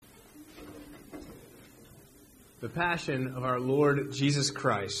The Passion of our Lord Jesus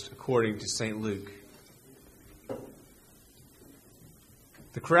Christ according to St. Luke.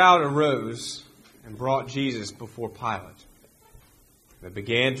 The crowd arose and brought Jesus before Pilate. They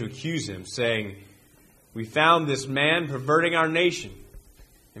began to accuse him, saying, "We found this man perverting our nation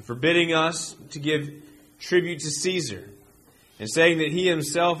and forbidding us to give tribute to Caesar, and saying that he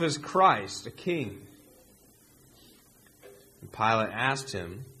himself is Christ, a king." And Pilate asked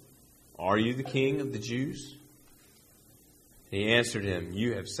him, "Are you the king of the Jews?" He answered him,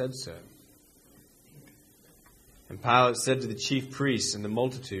 "You have said so." And Pilate said to the chief priests and the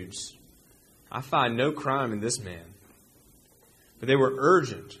multitudes, "I find no crime in this man." But they were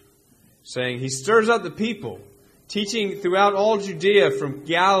urgent, saying, "He stirs up the people, teaching throughout all Judea from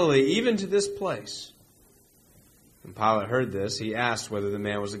Galilee even to this place." When Pilate heard this, he asked whether the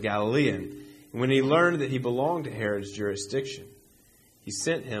man was a Galilean. And when he learned that he belonged to Herod's jurisdiction, he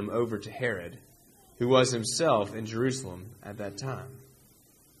sent him over to Herod, who was himself in Jerusalem at that time.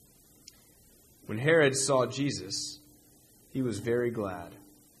 When Herod saw Jesus, he was very glad,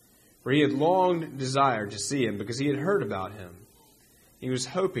 for he had long desired to see him because he had heard about him. He was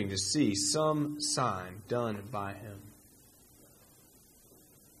hoping to see some sign done by him.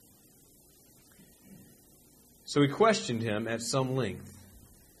 So he questioned him at some length,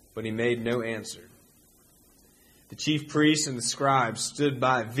 but he made no answer. The chief priests and the scribes stood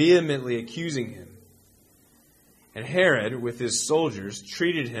by, vehemently accusing him. And Herod, with his soldiers,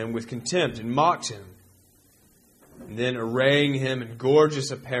 treated him with contempt and mocked him. And then, arraying him in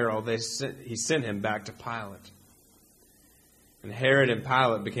gorgeous apparel, he sent him back to Pilate. And Herod and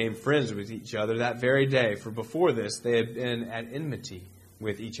Pilate became friends with each other that very day, for before this they had been at enmity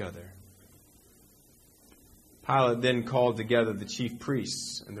with each other. Pilate then called together the chief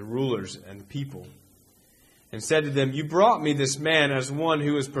priests and the rulers and the people, and said to them, "You brought me this man as one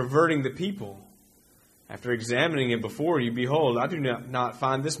who is perverting the people. After examining him before you, behold, I do not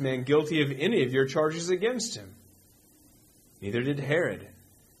find this man guilty of any of your charges against him. Neither did Herod,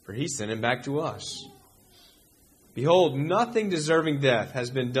 for he sent him back to us. Behold, nothing deserving death has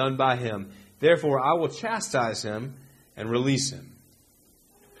been done by him. Therefore I will chastise him and release him."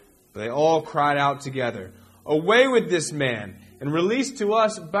 But they all cried out together, "Away with this man, and release to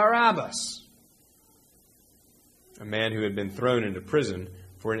us Barabbas," a man who had been thrown into prison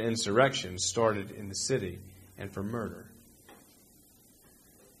for an insurrection started in the city, and for murder.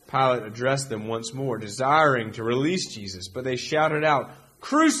 Pilate addressed them once more, desiring to release Jesus, but they shouted out,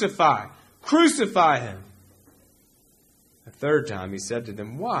 "Crucify! Crucify him!" A third time he said to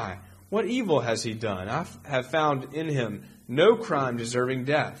them, "Why? What evil has he done? I have found in him no crime deserving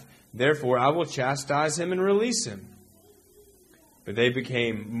death. Therefore I will chastise him and release him." But they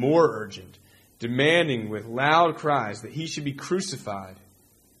became more urgent, demanding with loud cries that he should be crucified.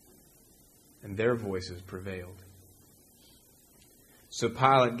 And their voices prevailed. So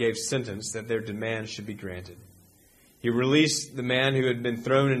Pilate gave sentence that their demands should be granted. He released the man who had been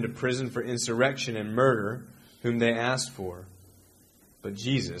thrown into prison for insurrection and murder, whom they asked for. But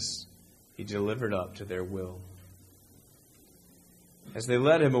Jesus he delivered up to their will. As they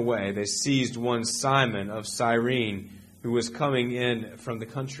led him away, they seized one Simon of Cyrene, who was coming in from the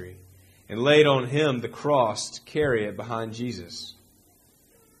country, and laid on him the cross to carry it behind Jesus.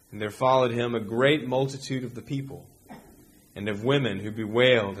 And there followed him a great multitude of the people, and of women who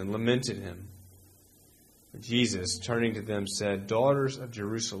bewailed and lamented him. But Jesus, turning to them, said, "Daughters of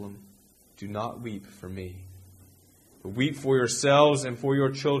Jerusalem, do not weep for me, but weep for yourselves and for your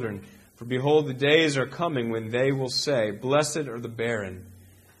children. For behold, the days are coming when they will say, 'Blessed are the barren,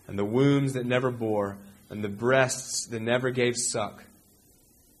 and the wombs that never bore, and the breasts that never gave suck.'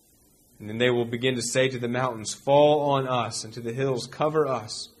 And then they will begin to say to the mountains, 'Fall on us,' and to the hills, 'Cover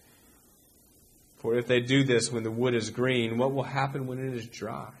us.' For if they do this when the wood is green, what will happen when it is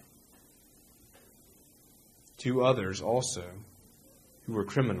dry?" 2 others also, who were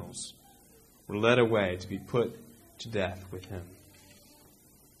criminals, were led away to be put to death with him.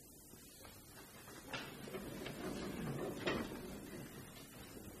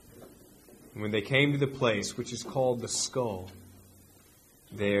 And when they came to the place which is called the Skull,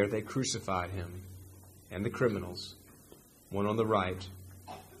 there they crucified him and the criminals, one on the right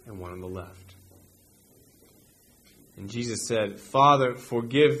and one on the left. And Jesus said, "Father,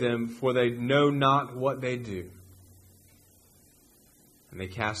 forgive them, for they know not what they do." And they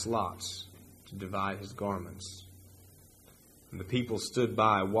cast lots to divide his garments. And the people stood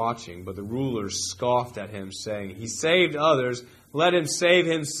by watching, but the rulers scoffed at him, saying, "He saved others, let him save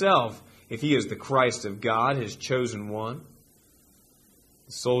himself, if he is the Christ of God, his chosen one."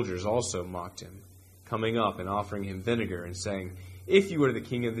 The soldiers also mocked him, coming up and offering him vinegar and saying, "If you are the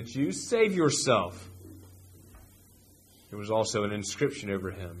king of the Jews, save yourself." There was also an inscription over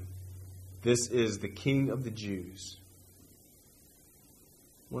him, "This is the King of the Jews."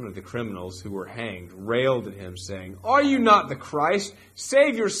 One of the criminals who were hanged railed at him, saying, "Are you not the Christ?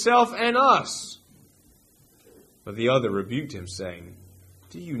 Save yourself and us." But the other rebuked him, saying,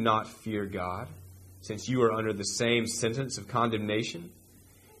 "Do you not fear God, since you are under the same sentence of condemnation?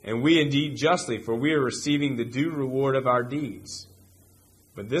 And we indeed justly, for we are receiving the due reward of our deeds.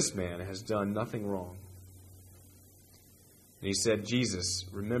 But this man has done nothing wrong." And he said, "Jesus,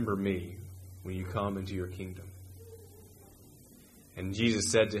 remember me when you come into your kingdom." And Jesus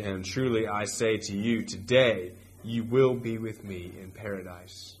said to him, "Truly I say to you, today you will be with me in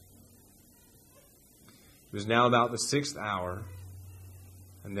paradise." It was now about the 6th hour,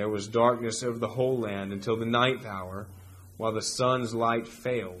 and there was darkness over the whole land until the 9th hour, while the sun's light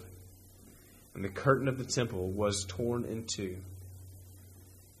failed, and the curtain of the temple was torn in two.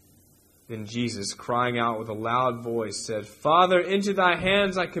 Then Jesus, crying out with a loud voice, said, "Father, into thy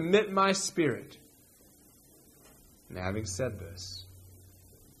hands I commit my spirit." And having said this,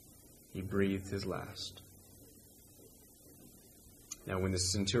 he breathed his last. Now when the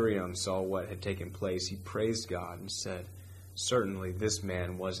centurion saw what had taken place, he praised God and said, "Certainly this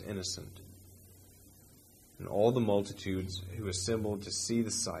man was innocent." And all the multitudes who assembled to see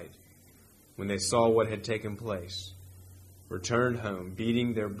the sight, when they saw what had taken place, returned home,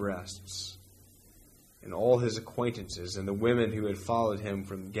 beating their breasts. And all his acquaintances and the women who had followed him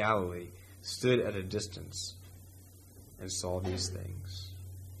from Galilee stood at a distance and saw these things.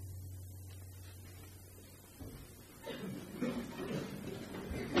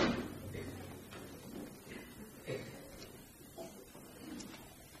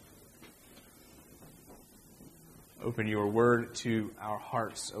 Open your word to our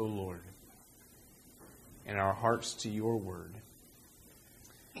hearts, O Lord, and our hearts to your word,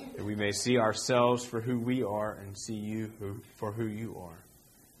 that we may see ourselves for who we are and see you for who you are,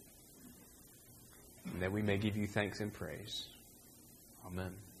 and that we may give you thanks and praise.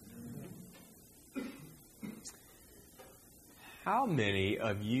 Amen. How many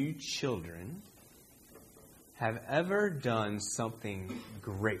of you children have ever done something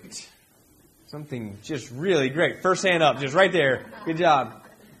great? Something just really great. First hand up, just right there. Good job.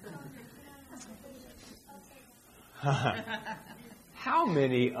 How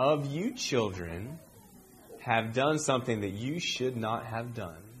many of you children have done something that you should not have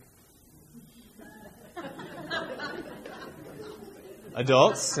done?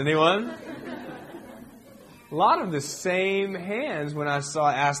 Adults, anyone? A lot of the same hands when I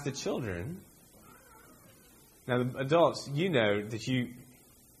asked the children. Now, the adults, you know that you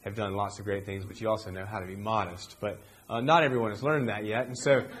have done lots of great things, but you also know how to be modest. But not everyone has learned that yet. And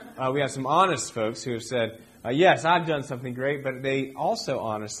so we have some honest folks who have said, yes, I've done something great, but they also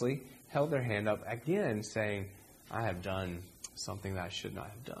honestly held their hand up again saying, I have done something that I should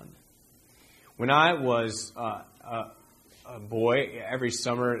not have done. When I was a boy, every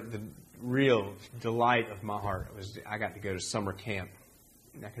summer, the real delight of my heart was I got to go to summer camp.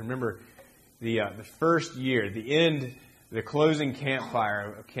 And I can remember the first year, the closing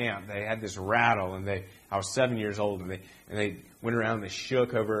campfire of camp, they had this rattle, and I was 7 years old, and they went around and they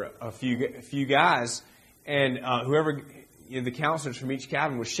shook over a few guys, and whoever the counselors from each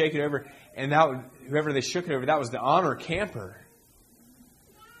cabin would shake it over, and whoever they shook it over, that was the honor camper.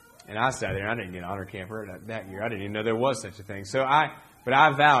 And I sat there, and I didn't get honor camper that year. I didn't even know there was such a thing. But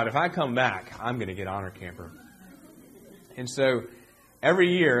I vowed, if I come back, I'm going to get honor camper. And so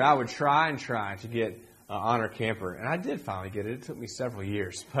every year I would try to get honor camper, and I did finally get it. It took me several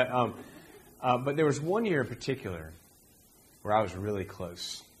years, but there was one year in particular where I was really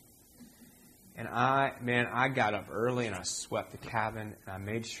close. And I got up early and I swept the cabin, and I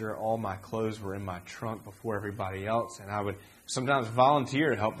made sure all my clothes were in my trunk before everybody else. And I would sometimes volunteer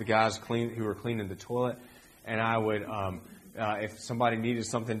to help the guys who were cleaning the toilet. And I would, if somebody needed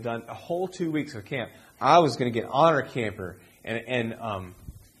something done, a whole 2 weeks of camp, I was going to get honor camper, and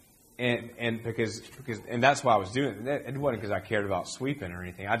because that's why I was doing it. It wasn't because I cared about sweeping or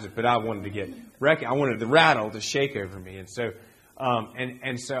anything. but I wanted to get I wanted the rattle to shake over me, and so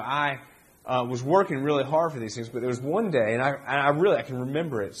I was working really hard for these things. But there was one day, and I can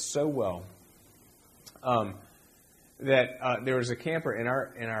remember it so well, that there was a camper in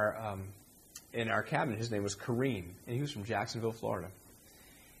our cabin. His name was Kareem, and he was from Jacksonville, Florida.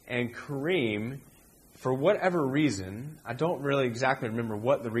 And Kareem, for whatever reason, I don't really exactly remember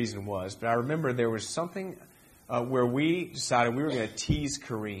what the reason was, but I remember there was something where we decided we were going to tease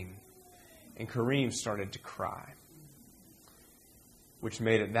Kareem. And Kareem started to cry, which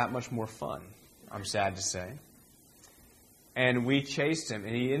made it that much more fun, I'm sad to say. And we chased him,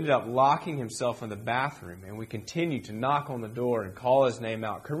 and he ended up locking himself in the bathroom. And we continued to knock on the door and call his name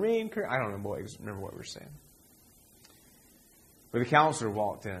out. Kareem, Kareem. I don't remember what we were saying. But the counselor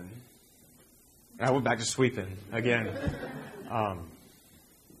walked in. And I went back to sweeping again.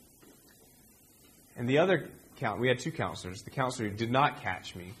 And the other we had two counselors. The counselor who did not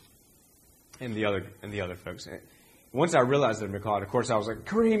catch me, and the other folks. Once I realized that I'd been caught, of course, I was like,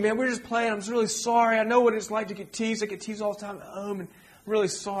 Kareem, man, we're just playing. I'm just really sorry. I know what it's like to get teased. I get teased all the time at home, and I'm really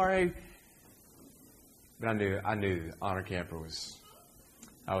sorry. But I knew honor camper was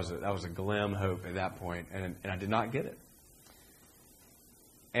a glim hope at that point, and I did not get it.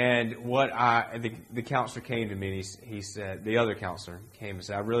 And the counselor came to me, and he said, the other counselor came and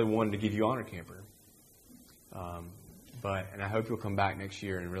said, I really wanted to give you honor camper. And I hope you'll come back next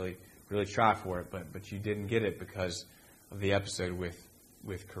year and really try for it, but you didn't get it because of the episode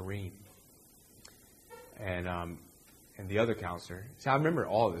with Kareem. And the other counselor, see, I remember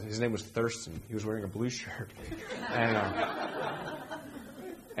all of this. His name was Thurston. He was wearing a blue shirt.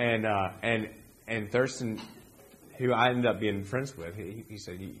 And Thurston, who I ended up being friends with, he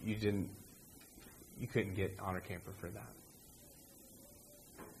said you couldn't get honor camper for that.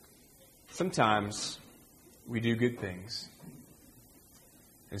 Sometimes we do good things.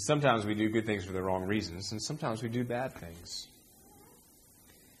 And sometimes we do good things for the wrong reasons. And sometimes we do bad things.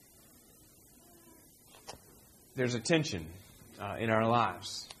 There's a tension in our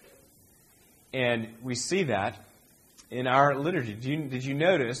lives. And we see that in our liturgy. Did you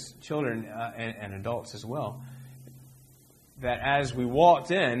notice, children and adults as well, that as we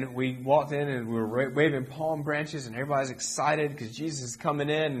walked in and we were waving palm branches and everybody's excited because Jesus is coming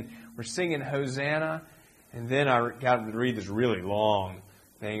in and we're singing Hosanna. And then I got to read this really long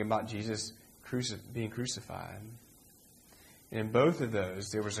thing about Jesus being crucified. And in both of those,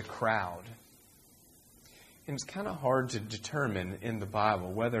 there was a crowd. And it's kind of hard to determine in the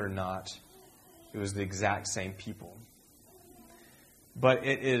Bible whether or not it was the exact same people. But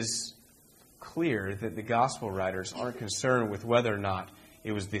it is clear that the gospel writers aren't concerned with whether or not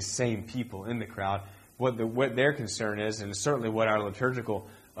it was the same people in the crowd. What their concern is, and certainly what our liturgical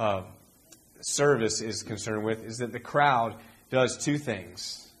service is concerned with, is that the crowd does two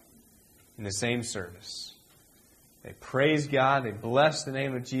things in the same service. They praise God, they bless the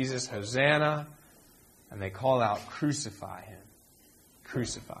name of Jesus, Hosanna, and they call out, crucify him.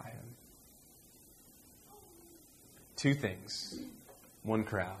 Crucify him. Two things. One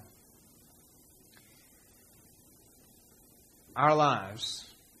crowd. Our lives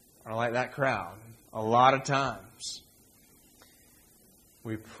are like that crowd a lot of times.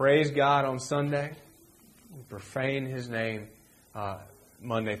 We praise God on Sunday. We profane his name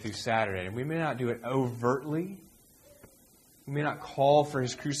Monday through Saturday. And we may not do it overtly. We may not call for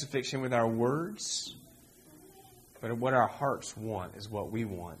his crucifixion with our words. But what our hearts want is what we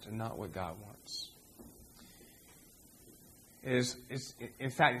want and not what God wants. In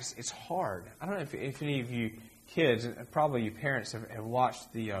fact, it's hard. I don't know if any of you kids, and probably you parents, have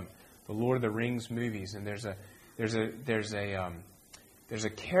watched the Lord of the Rings movies, and there's a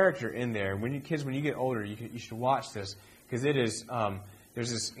character in there. When you get older, you should watch this, because it is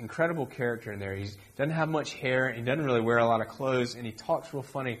there's this incredible character in there. He doesn't have much hair, he doesn't really wear a lot of clothes, and he talks real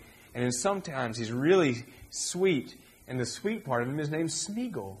funny. And then sometimes he's really sweet, and the sweet part of him, his name's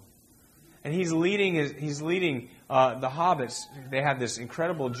Smeagol. And he's leading the hobbits. They have this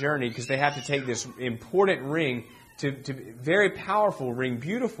incredible journey because they have to take this important ring to very powerful ring,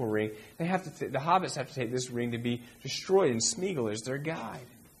 beautiful ring. The hobbits have to take this ring to be destroyed, and Smeagol is their guide.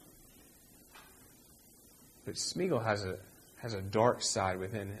 But Smeagol has a dark side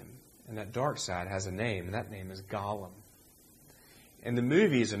within him, and that dark side has a name, and that name is Gollum. And the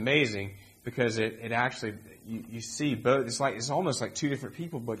movie is amazing because it actually, you see both. It's almost like two different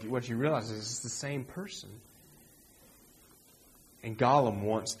people, but what you realize is it's the same person. And Gollum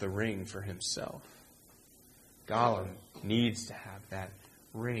wants the ring for himself. Gollum needs to have that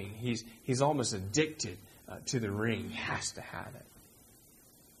ring. He's almost addicted to the ring. He has to have it.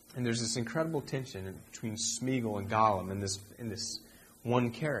 And there's this incredible tension between Smeagol and Gollum in this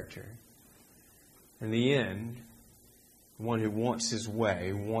one character. In the end, the one who wants his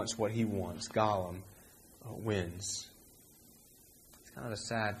way, wants what he wants, Gollum, wins. It's kind of a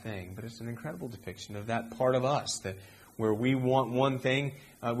sad thing, but it's an incredible depiction of that part of us, that where we want one thing,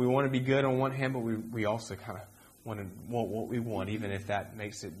 we want to be good on one hand, but we also kind of want what we want, even if that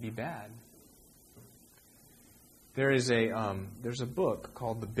makes it be bad. There's a book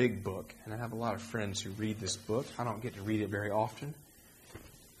called The Big Book, and I have a lot of friends who read this book. I don't get to read it very often.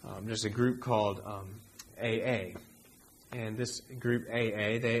 There's a group called AA, and this group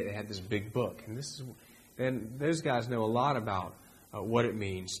AA, they had this big book, and And those guys know a lot about what it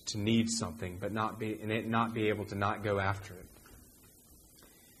means to need something, but not be able to not go after it.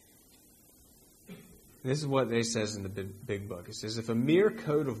 This is what they says in the big book. It says, if a mere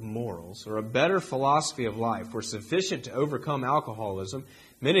code of morals or a better philosophy of life were sufficient to overcome alcoholism,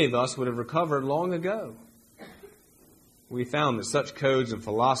 many of us would have recovered long ago. We found that such codes and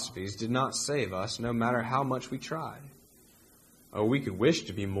philosophies did not save us, no matter how much we tried. Oh, we could wish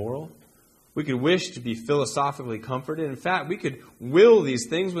to be moral. We could wish to be philosophically comforted. In fact, we could will these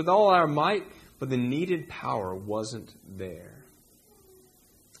things with all our might, but the needed power wasn't there.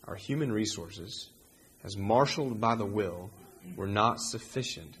 Our human resources, as marshaled by the will, were not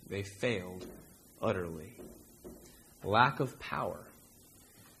sufficient. They failed utterly. Lack of power.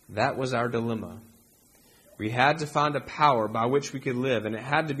 That was our dilemma. We had to find a power by which we could live, and it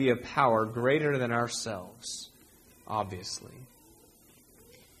had to be a power greater than ourselves, obviously.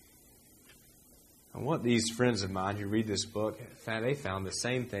 And what these friends of mine who read this book, they found the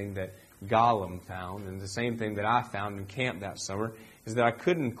same thing that Gollum found, and the same thing that I found in camp that summer, is that I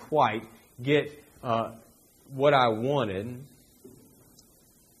couldn't quite get what I wanted.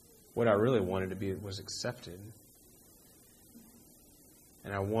 What I really wanted to be was accepted.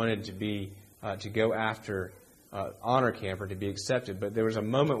 And I wanted to be to go after honor camper to be accepted. But there was a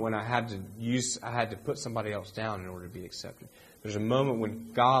moment when I had to put somebody else down in order to be accepted. There's a moment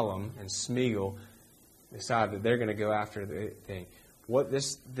when Gollum and Smeagol decide that they're going to go after the thing. What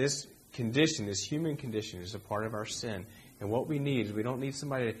this condition, this human condition, is a part of our sin. And what we need is we don't need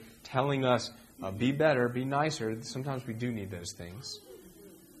somebody telling us, be better, be nicer. Sometimes we do need those things.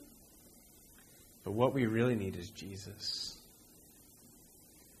 But what we really need is Jesus.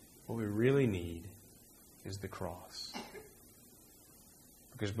 What we really need is the cross.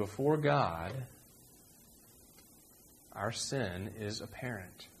 Because before God, our sin is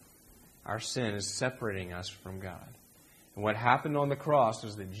apparent. Our sin is separating us from God. And what happened on the cross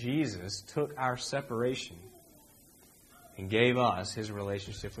was that Jesus took our separation and gave us His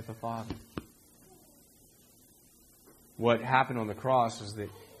relationship with the Father. What happened on the cross was that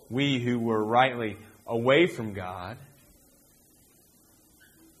we who were rightly away from God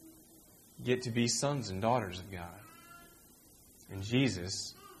get to be sons and daughters of God. And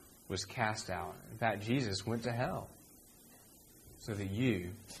Jesus was cast out. In fact, Jesus went to hell so that you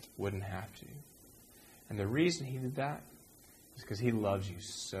wouldn't have to. And the reason He did that is because He loves you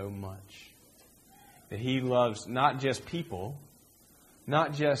so much. That He loves not just people,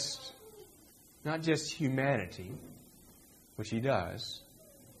 not just humanity, which He does,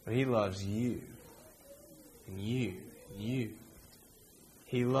 but He loves you. And you, and you.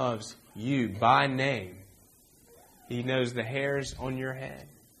 He loves you by name. He knows the hairs on your head.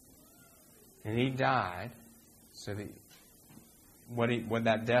 And He died so that what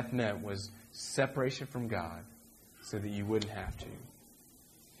that death meant was separation from God so that you wouldn't have to.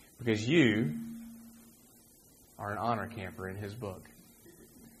 Because you are an honor camper in His book.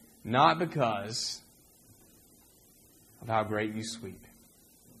 Not because of how great you sweep,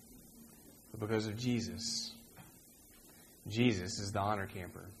 but because of Jesus. Jesus is the honor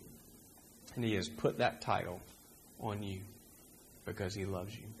camper. And He has put that title on you because He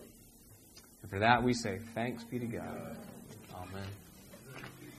loves you. And for that we say, thanks be to God. Amen.